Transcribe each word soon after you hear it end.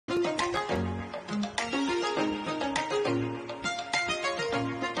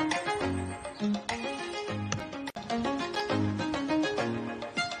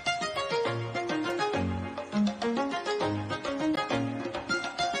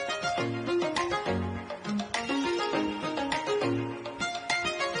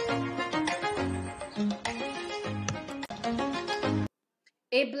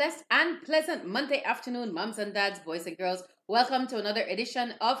A blessed and pleasant Monday afternoon, moms and dads, boys and girls. Welcome to another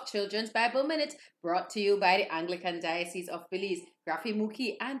edition of Children's Bible Minute, brought to you by the Anglican Diocese of Belize. Rafi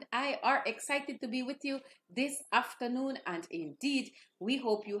Muki and I are excited to be with you this afternoon, and indeed, we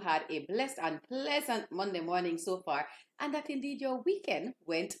hope you had a blessed and pleasant Monday morning so far, and that indeed your weekend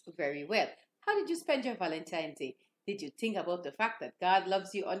went very well. How did you spend your Valentine's Day? Did you think about the fact that God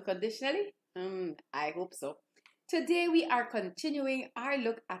loves you unconditionally? I hope so. Today we are continuing our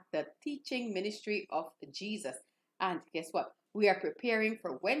look at the teaching ministry of Jesus. And guess what? We are preparing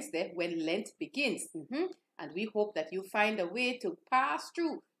for Wednesday when Lent begins. And we hope that you find a way to pass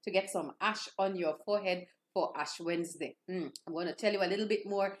through to get some ash on your forehead for Ash Wednesday. I'm going to tell you a little bit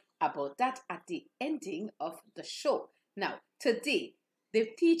more about that at the ending of the show. Now, today, the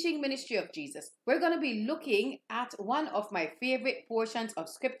teaching ministry of Jesus, we're going to be looking at one of my favorite portions of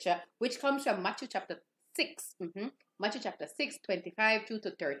scripture, which comes from Matthew chapter 6. Matthew chapter 6, 25 to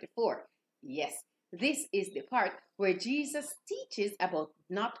 34. Yes, this is the part where Jesus teaches about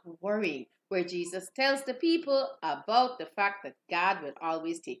not worrying, where Jesus tells the people about the fact that God will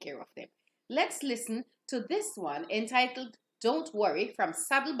always take care of them. Let's listen to this one entitled Don't Worry from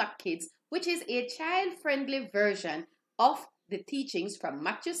Saddleback Kids, which is a child-friendly version of the teachings from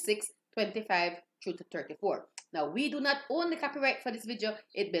Matthew 6, 25 through to 34. Now, we do not own the copyright for this video.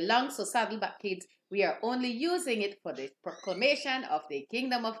 It belongs to Saddleback Kids. We are only using it for the proclamation of the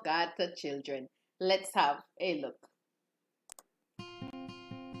kingdom of God to children. Let's have a look.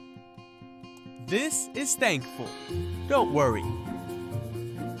 This is thankful. Don't worry.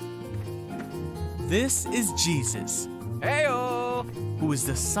 This is Jesus. Heyo! Who is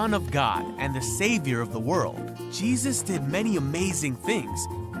the Son of God and the Savior of the world. Jesus did many amazing things.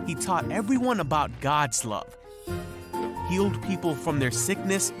 He taught everyone about God's love, healed people from their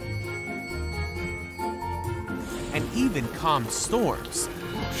sickness, and even calmed storms.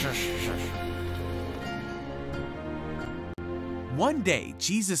 One day,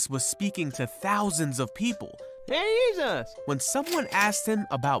 Jesus was speaking to thousands of people. Jesus! When someone asked him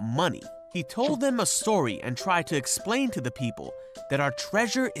about money, he told them a story and tried to explain to the people that our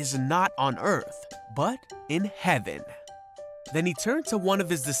treasure is not on earth, but in heaven. Then he turned to one of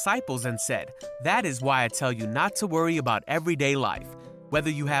his disciples and said, "That is why I tell you not to worry about everyday life, whether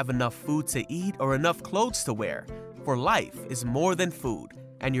you have enough food to eat or enough clothes to wear. For life is more than food,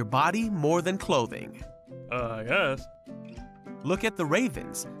 and your body more than clothing." I guess. Look at the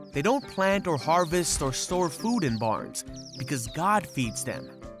ravens. They don't plant or harvest or store food in barns, because God feeds them.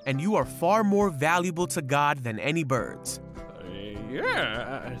 And you are far more valuable to God than any birds.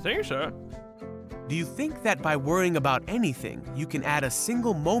 Yeah, I think so. Do you think that by worrying about anything, you can add a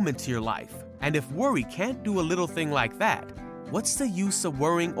single moment to your life? And if worry can't do a little thing like that, what's the use of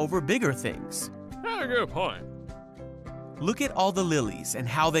worrying over bigger things? That's a good point. Look at all the lilies and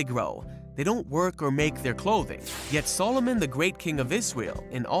how they grow. They don't work or make their clothing. Yet Solomon, the great king of Israel,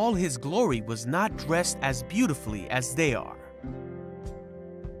 in all his glory, was not dressed as beautifully as they are.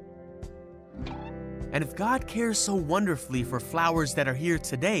 And if God cares so wonderfully for flowers that are here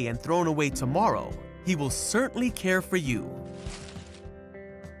today and thrown away tomorrow, He will certainly care for you.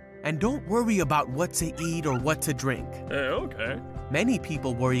 And don't worry about what to eat or what to drink. Okay. Many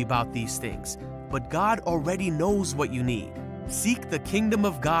people worry about these things, but God already knows what you need. Seek the kingdom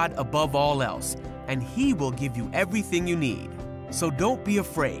of God above all else, and He will give you everything you need. So don't be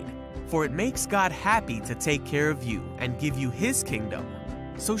afraid, for it makes God happy to take care of you and give you His kingdom.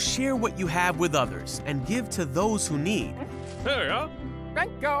 So share what you have with others and give to those who need. There you go.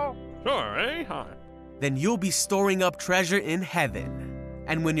 Thank you. Sorry. Then you'll be storing up treasure in heaven.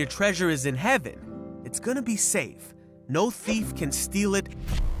 And when your treasure is in heaven, it's gonna be safe. No thief can steal it,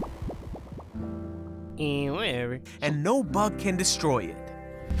 Whatever. and no bug can destroy it.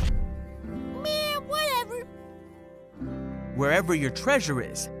 Man, whatever. Wherever your treasure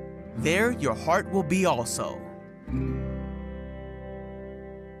is, there your heart will be also.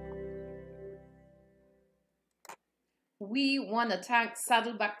 We want to thank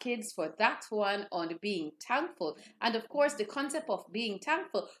Saddleback Kids for that one on being thankful. And of course, the concept of being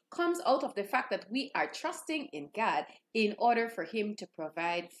thankful comes out of the fact that we are trusting in God in order for Him to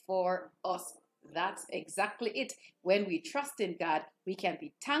provide for us. That's exactly it. When we trust in God, we can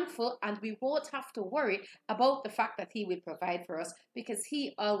be thankful and we won't have to worry about the fact that He will provide for us because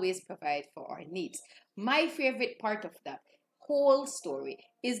He always provides for our needs. My favorite part of that whole story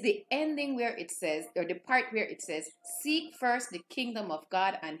is the ending where it says, or the part where it says, "Seek first the kingdom of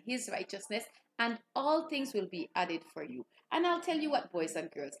God and His righteousness, and all things will be added for you." And I'll tell you what, boys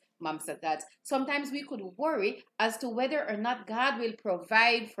and girls, moms and dads, sometimes we could worry as to whether or not God will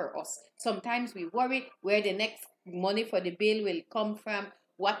provide for us. Sometimes we worry where the next money for the bill will come from,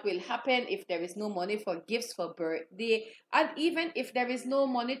 what will happen if there is no money for gifts for birthday, and even if there is no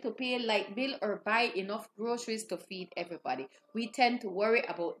money to pay light bill or buy enough groceries to feed everybody. We tend to worry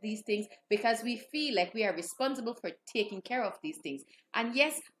about these things because we feel like we are responsible for taking care of these things. And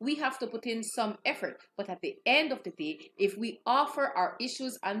yes, we have to put in some effort, but at the end of the day, if we offer our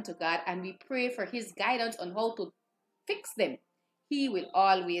issues unto God and we pray for His guidance on how to fix them, He will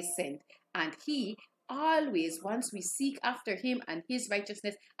always send. And He always, once we seek after Him and His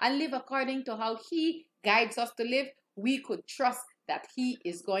righteousness and live according to how He guides us to live, we could trust that He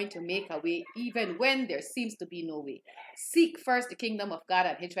is going to make a way even when there seems to be no way. Seek first the kingdom of God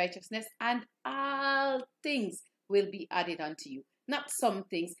and His righteousness, and all things will be added unto you. Not some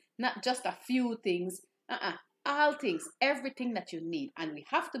things, not just a few things. All things, everything that you need. And we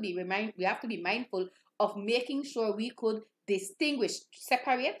have to be mindful of making sure we could distinguish,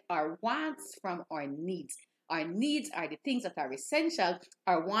 separate our wants from our needs. Our needs are the things that are essential.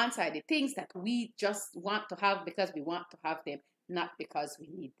 Our wants are the things that we just want to have because we want to have them, not because we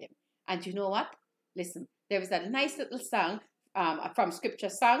need them. And you know what? Listen, there is a nice little song from Scripture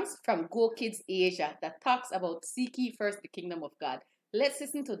Songs from Go Kids Asia that talks about seek ye first the kingdom of God. Let's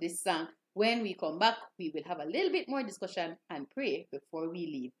listen to this song. When we come back, we will have a little bit more discussion and pray before we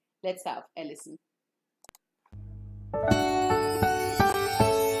leave. Let's have a listen.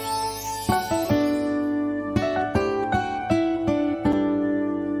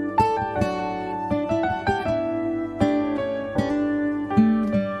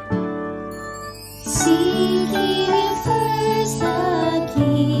 Seek ye first the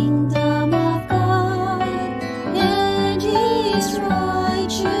kingdom of God and His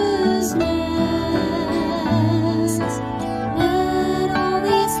righteousness, and all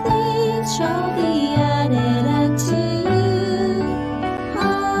these things shall be added unto you.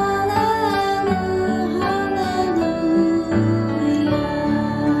 Hallelujah, hallelujah.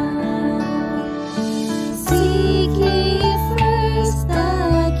 Seek ye first the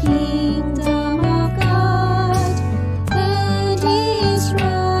kingdom of God and His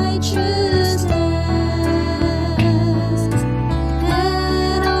righteousness,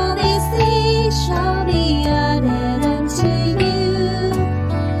 and all these things shall be added unto you.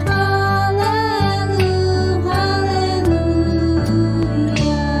 Hallelujah,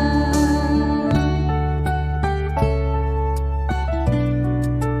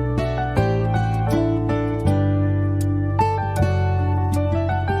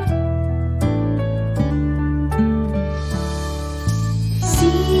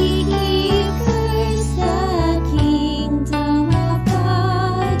 Seek ye first the kingdom of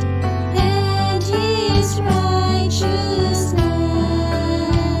God and His righteousness,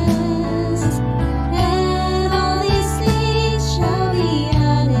 and all these things shall be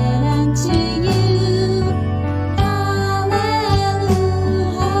added unto you. Hallelujah,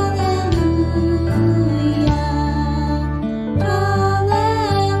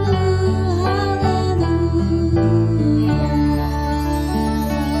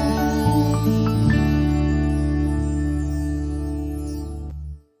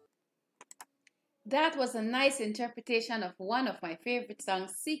 That was a nice interpretation of one of my favorite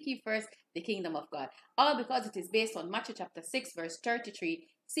songs, Seek Ye First the Kingdom of God. All because it is based on Matthew chapter 6, verse 33.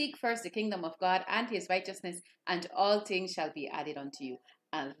 Seek first the kingdom of God and His righteousness, and all things shall be added unto you.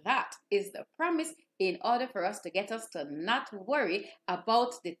 And that is the promise in order for us to get us to not worry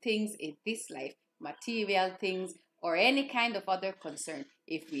about the things in this life, material things, or any kind of other concern.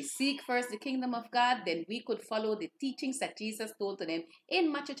 If we seek first the kingdom of God, then we could follow the teachings that Jesus told to them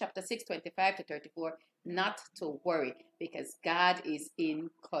in Matthew chapter 6, 25 to 34, not to worry, because God is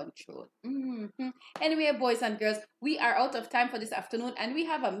in control. Anyway, boys and girls, we are out of time for this afternoon, and we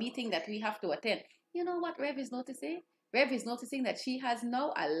have a meeting that we have to attend. You know what Rev is noticing? Rev is noticing that she has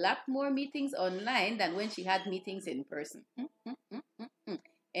now a lot more meetings online than when she had meetings in person.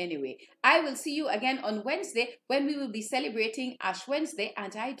 Anyway, I will see you again on Wednesday when we will be celebrating Ash Wednesday,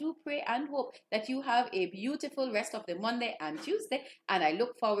 and I do pray and hope that you have a beautiful rest of the Monday and Tuesday, and I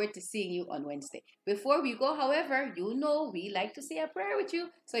look forward to seeing you on Wednesday. Before we go, however, you know we like to say a prayer with you,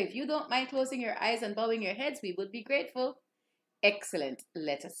 so if you don't mind closing your eyes and bowing your heads, we would be grateful. Excellent.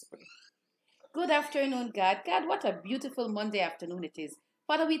 Let us pray. Good afternoon, God. God, what a beautiful Monday afternoon it is.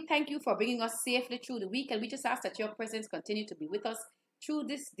 Father, we thank you for bringing us safely through the week, and we just ask that your presence continue to be with us through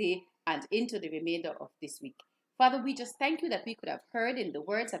this day and into the remainder of this week. Father, we just thank you that we could have heard in the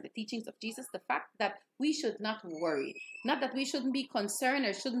words and the teachings of Jesus the fact that we should not worry. Not that we shouldn't be concerned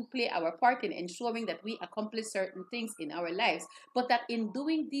or shouldn't play our part in ensuring that we accomplish certain things in our lives, but that in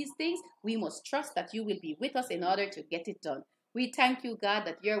doing these things, we must trust that you will be with us in order to get it done. We thank you, God,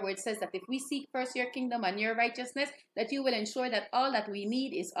 that your word says that if we seek first your kingdom and your righteousness, that you will ensure that all that we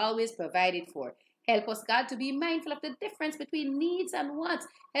need is always provided for. Help us, God, to be mindful of the difference between needs and wants.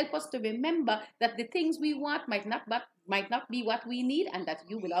 Help us to remember that the things we want might not be what we need, and that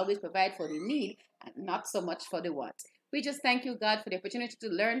you will always provide for the need and not so much for the want. We just thank you, God, for the opportunity to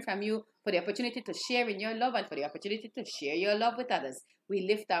learn from you, for the opportunity to share in your love, and for the opportunity to share your love with others. We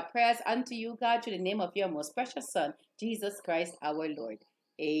lift our prayers unto you, God, through the name of your most precious Son, Jesus Christ, our Lord.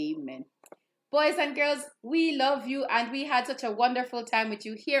 Amen. Boys and girls, we love you, and we had such a wonderful time with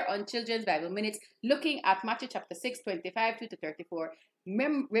you here on Children's Bible Minutes, looking at Matthew chapter 6, 25 to 34,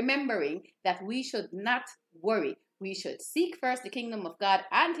 remembering that we should not worry. We should seek first the kingdom of God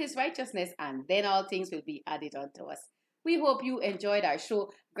and his righteousness, and then all things will be added unto us. We hope you enjoyed our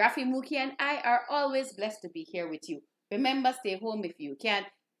show. Graffy Mookie and I are always blessed to be here with you. Remember, stay home if you can.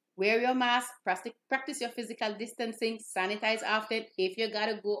 Wear your mask, practice your physical distancing, sanitize often if you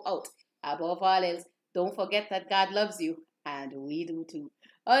gotta go out. Above all else, don't forget that God loves you, and we do too.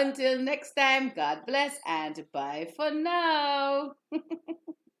 Until next time, God bless and bye for now.